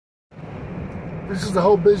This is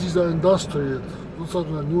how busy the industry is. Those are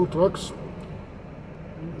the new trucks,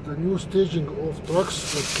 the new staging of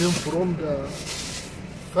trucks that came from the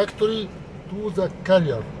factory to the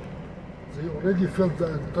carrier. They already filled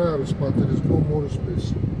the entire spot, there is no more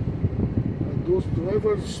space. And those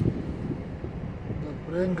drivers that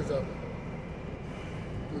bring the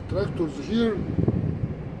tractors here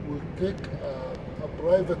will take a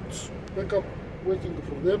private pickup waiting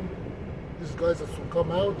for them. These guys that will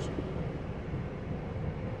come out,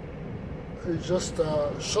 he's just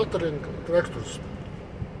shuttling tractors.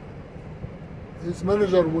 His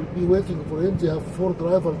manager will be waiting for him. They have 4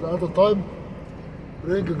 drivers at a time,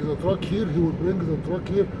 bringing the truck here. He will bring the truck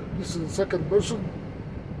here. This is the second person.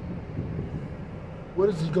 Where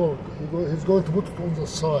is he going? He's going to put it on the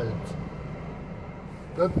side.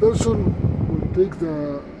 That person will take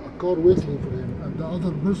a car waiting for him, and the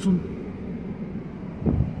other person,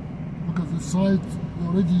 because the side, they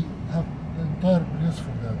already have the entire place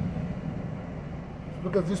for them.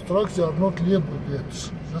 Look at these trucks, they are not labeled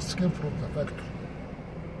yet, just came from the factory.